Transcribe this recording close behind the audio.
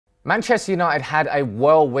Manchester United had a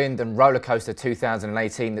whirlwind and rollercoaster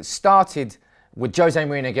 2018 that started with Jose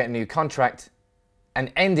Mourinho getting a new contract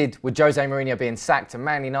and ended with Jose Mourinho being sacked and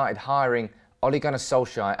Man United hiring Ole Gunnar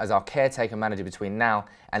Solskjaer as our caretaker manager between now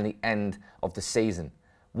and the end of the season.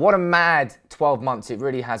 What a mad 12 months it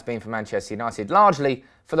really has been for Manchester United, largely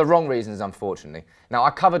for the wrong reasons, unfortunately. Now,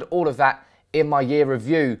 I covered all of that in my year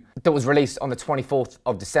review that was released on the 24th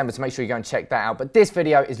of December, so make sure you go and check that out. But this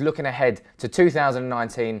video is looking ahead to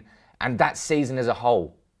 2019 and that season as a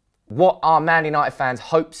whole. What are Man United fans'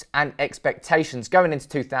 hopes and expectations going into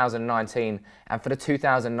 2019 and for the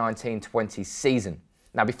 2019-20 season?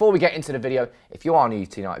 Now, before we get into the video, if you are new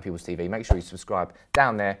to United People's TV, make sure you subscribe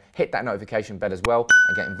down there, hit that notification bell as well,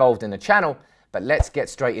 and get involved in the channel. But let's get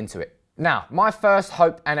straight into it. Now, my first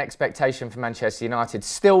hope and expectation for Manchester United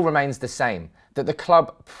still remains the same, that the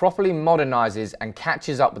club properly modernises and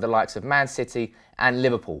catches up with the likes of Man City and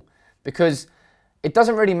Liverpool. Because it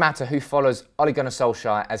doesn't really matter who follows Ole Gunnar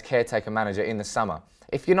Solskjaer as caretaker manager in the summer.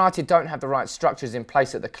 If United don't have the right structures in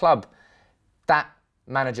place at the club, that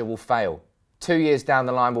manager will fail. 2 years down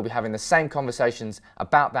the line, we'll be having the same conversations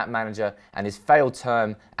about that manager and his failed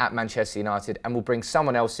term at Manchester United, and we'll bring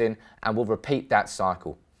someone else in and we'll repeat that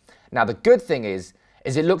cycle. Now, the good thing is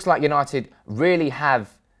it looks like United really have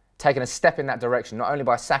taken a step in that direction, not only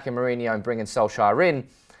by sacking Mourinho and bringing Solskjaer in,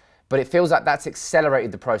 but it feels like that's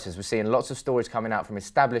accelerated the process. We're seeing lots of stories coming out from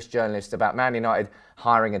established journalists about Man United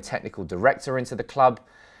hiring a technical director into the club,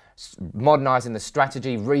 modernising the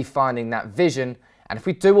strategy, refining that vision. And if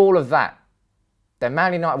we do all of that, then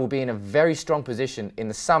Man United will be in a very strong position in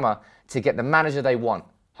the summer to get the manager they want.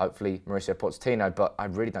 Hopefully Mauricio Pochettino, but I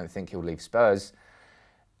really don't think he'll leave Spurs.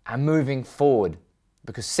 And moving forward,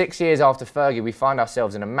 because 6 years after Fergie, we find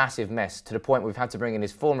ourselves in a massive mess to the point where we've had to bring in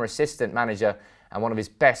his former assistant manager and one of his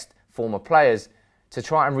best former players to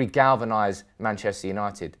try and re-galvanise Manchester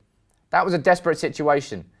United. That was a desperate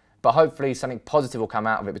situation, but hopefully something positive will come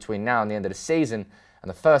out of it between now and the end of the season and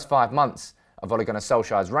the first 5 months of Ole Gunnar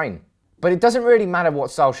Solskjaer's reign. But it doesn't really matter what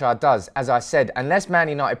Solskjaer does, as I said, unless Man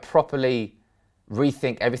United properly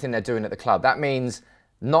rethink everything they're doing at the club. That means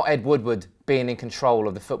not Ed Woodward being in control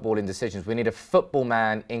of the footballing decisions. We need a football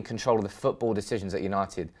man in control of the football decisions at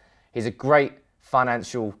United. He's a great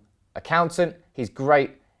financial accountant. He's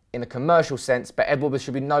great in the commercial sense, but Ed Woodward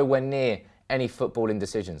should be nowhere near any footballing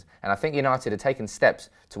decisions. And I think United are taking steps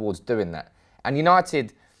towards doing that. And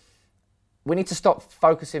United, we need to stop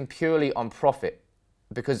focusing purely on profit,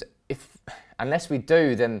 because unless we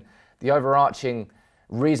do, then the overarching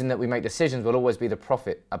reason that we make decisions will always be the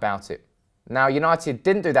profit about it. Now, United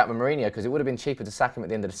didn't do that with Mourinho because it would have been cheaper to sack him at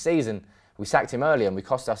the end of the season. We sacked him early and we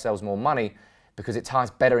cost ourselves more money because it ties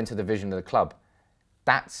better into the vision of the club.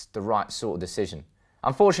 That's the right sort of decision.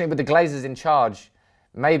 Unfortunately, with the Glazers in charge,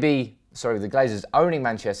 the Glazers owning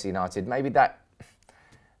Manchester United, maybe that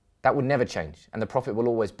would never change and the profit will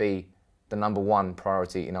always be the #1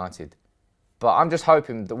 priority at United. But I'm just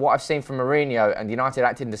hoping that what I've seen from Mourinho and United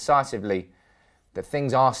acting decisively, that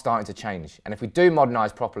things are starting to change. And if we do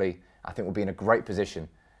modernise properly, I think we'll be in a great position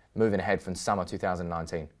moving ahead from summer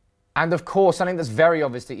 2019. And of course, something that's very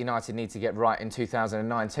obvious that United need to get right in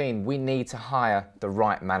 2019, we need to hire the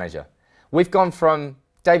right manager. We've gone from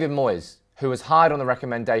David Moyes, who was hired on the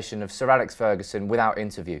recommendation of Sir Alex Ferguson without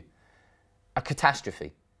interview. A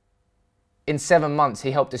catastrophe. In 7 months,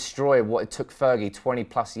 he helped destroy what it took Fergie 20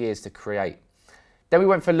 plus years to create. Then we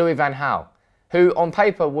went for Louis van Gaal, who on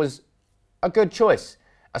paper was a good choice.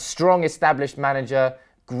 A strong, established manager,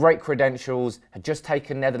 great credentials, had just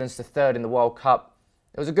taken Netherlands to 3rd in the World Cup.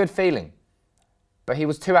 It was a good feeling. But he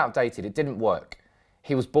was too outdated. It didn't work.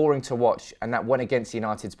 He was boring to watch, and that went against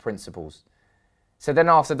United's principles. So then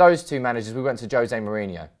after those two managers, we went to Jose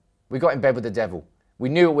Mourinho. We got in bed with the devil. We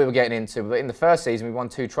knew what we were getting into, but in the first season, we won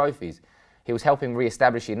 2 trophies. He was helping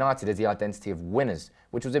re-establish United as the identity of winners,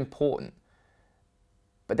 which was important.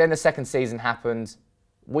 But then the second season happened.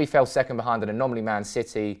 We fell second behind an anomaly Man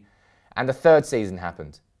City. And the third season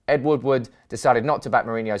happened. Ed Woodward decided not to back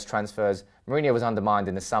Mourinho's transfers. Mourinho was undermined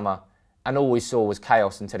in the summer. And all we saw was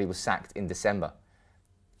chaos until he was sacked in December.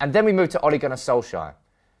 And then we moved to Ole Gunnar Solskjaer.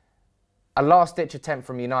 A last-ditch attempt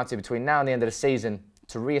from United between now and the end of the season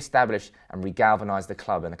to re-establish and re-galvanise the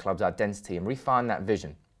club and the club's identity and refine that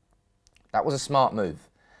vision. That was a smart move.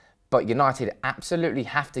 But United absolutely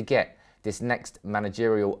have to get this next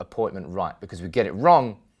managerial appointment right, because if we get it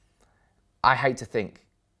wrong, I hate to think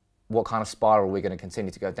what kind of spiral we're going to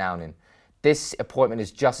continue to go down in. This appointment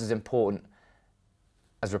is just as important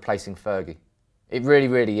as replacing Fergie. It really,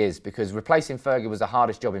 really is, because replacing Fergie was the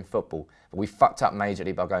hardest job in football, but we fucked up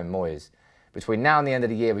majorly by going Moyes. Between now and the end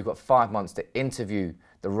of the year, we've got 5 months to interview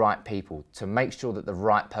the right people, to make sure that the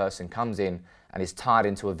right person comes in and is tied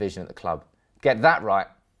into a vision at the club. Get that right,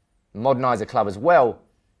 modernise the club as well,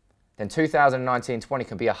 then 2019-20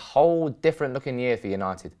 can be a whole different looking year for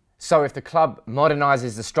United. So if the club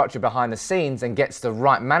modernises the structure behind the scenes and gets the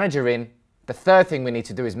right manager in, the third thing we need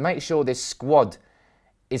to do is make sure this squad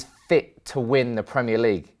is fit to win the Premier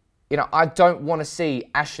League. You know, I don't want to see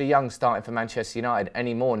Ashley Young starting for Manchester United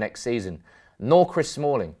anymore next season, nor Chris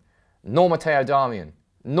Smalling, nor Matteo Darmian,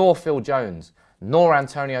 nor Phil Jones, nor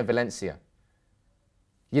Antonio Valencia.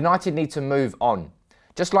 United need to move on.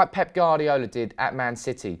 Just like Pep Guardiola did at Man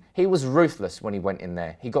City, he was ruthless when he went in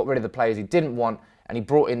there. He got rid of the players he didn't want and he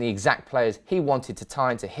brought in the exact players he wanted to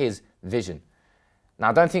tie into his vision. Now,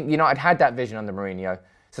 I don't think United had that vision under Mourinho,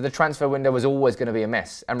 so the transfer window was always going to be a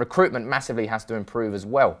mess, and recruitment massively has to improve as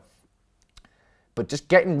well. But just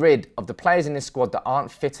getting rid of the players in this squad that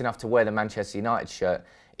aren't fit enough to wear the Manchester United shirt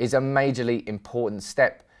is a majorly important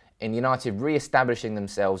step in United re-establishing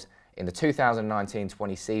themselves in the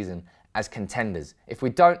 2019-20 season as contenders. If we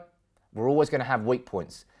don't, we're always going to have weak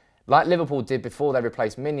points. Like Liverpool did before they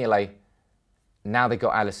replaced Mignolet, now they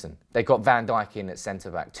got Alisson. They got Van Dijk in at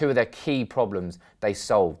centre-back. Two of their key problems they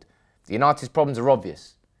solved. The United's problems are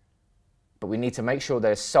obvious, but we need to make sure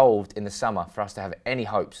they're solved in the summer for us to have any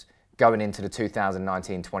hopes going into the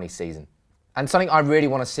 2019-20 season. And something I really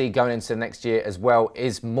want to see going into the next year as well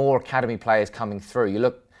is more academy players coming through. You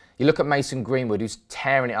look at Mason Greenwood, who's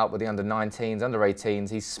tearing it up with the under-19s, under-18s.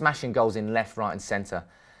 He's smashing goals in left, right and centre.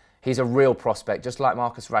 He's a real prospect, just like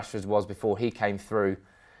Marcus Rashford was before he came through.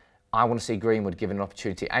 I want to see Greenwood given an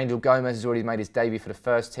opportunity. Angel Gomez has already made his debut for the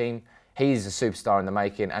first team. He's a superstar in the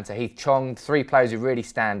making. And Tahith Chong, three players who really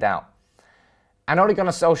stand out. And Ole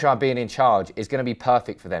Gunnar Solskjaer being in charge is going to be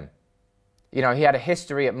perfect for them. You know, he had a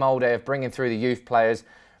history at Molde of bringing through the youth players,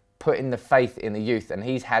 putting the faith in the youth, and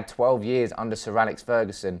he's had 12 years under Sir Alex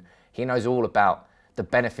Ferguson. He knows all about the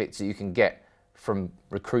benefits that you can get from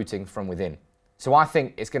recruiting from within. So I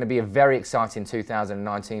think it's going to be a very exciting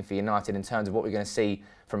 2019 for United in terms of what we're going to see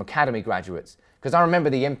from academy graduates. Because I remember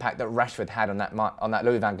the impact that Rashford had on that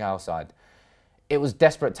Louis van Gaal side. It was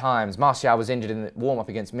desperate times. Martial was injured in the warm-up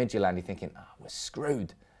against Midtjylland. You're thinking, oh, we're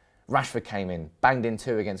screwed. Rashford came in, banged in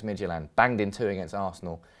 2 against Midtjylland, banged in 2 against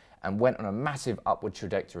Arsenal, and went on a massive upward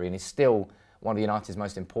trajectory and is still one of United's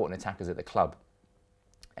most important attackers at the club.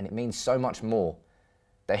 And it means so much more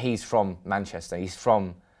that he's from Manchester, he's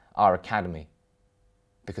from our academy.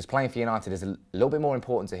 Because playing for United is a little bit more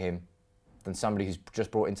important to him than somebody who's just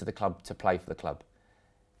brought into the club to play for the club.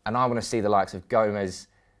 And I want to see the likes of Gomez,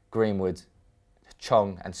 Greenwood,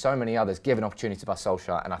 Chong and so many others given opportunity by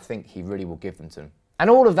Solskjaer, and I think he really will give them to them. And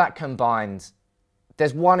all of that combined,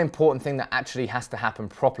 there's one important thing that actually has to happen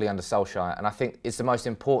properly under Solskjaer, and I think it's the most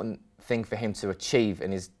important thing for him to achieve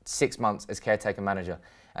in his 6 months as caretaker manager,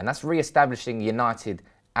 and that's re-establishing United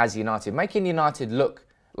as United, making United look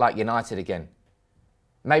like United again.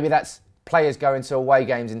 Maybe that's players going to away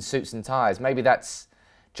games in suits and ties. Maybe that's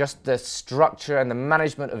just the structure and the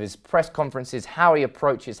management of his press conferences, how he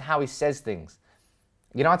approaches, how he says things.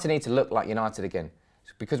 United need to look like United again,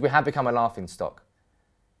 because we have become a laughing stock.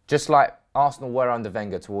 Just like Arsenal were under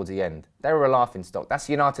Wenger towards the end. They were a laughing stock. That's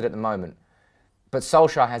United at the moment. But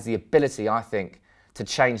Solskjaer has the ability, I think, to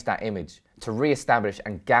change that image, to re-establish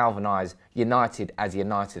and galvanise United as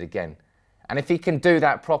United again. And if he can do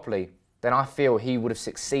that properly, then I feel he would have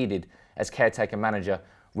succeeded as caretaker manager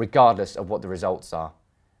regardless of what the results are.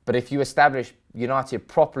 But if you establish United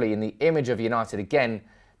properly in the image of United again,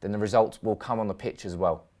 then the results will come on the pitch as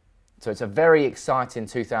well. So it's a very exciting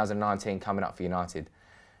 2019 coming up for United,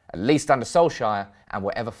 at least under Solskjaer and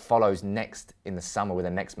whatever follows next in the summer with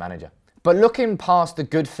the next manager. But looking past the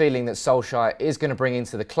good feeling that Solskjaer is going to bring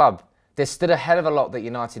into the club, there's still a hell of a lot that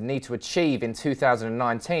United need to achieve in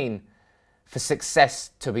 2019 for success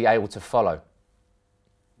to be able to follow.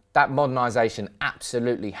 That modernisation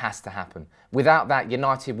absolutely has to happen. Without that,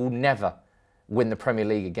 United will never win the Premier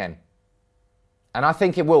League again. And I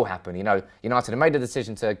think it will happen. You know, United have made the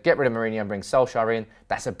decision to get rid of Mourinho and bring Solskjaer in.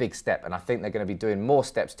 That's a big step. And I think they're going to be doing more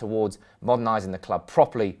steps towards modernising the club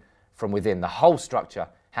properly from within. The whole structure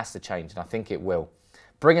has to change, and I think it will.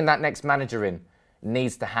 Bringing that next manager in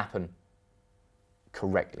needs to happen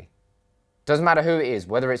correctly. Doesn't matter who it is,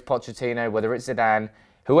 whether it's Pochettino, whether it's Zidane,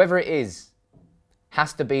 whoever it is,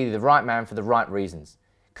 has to be the right man for the right reasons.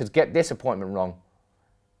 Because get this appointment wrong,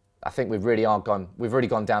 I think we've really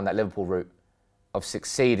gone down that Liverpool route of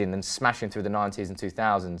succeeding and smashing through the 90s and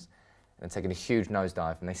 2000s and taking a huge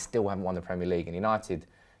nosedive, and they still haven't won the Premier League. And United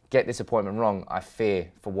get this appointment wrong, I fear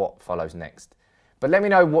for what follows next. But let me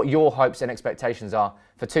know what your hopes and expectations are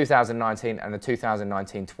for 2019 and the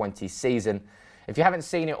 2019-20 season. If you haven't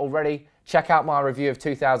seen it already, check out my review of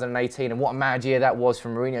 2018 and what a mad year that was,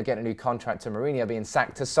 from Mourinho getting a new contract to Mourinho being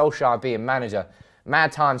sacked to Solskjaer being manager.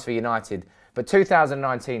 Mad times for United. But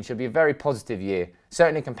 2019 should be a very positive year,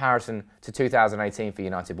 certainly in comparison to 2018 for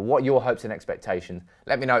United. But what are your hopes and expectations?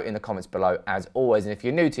 Let me know in the comments below, as always. And if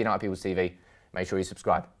you're new to United People's TV, make sure you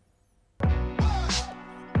subscribe.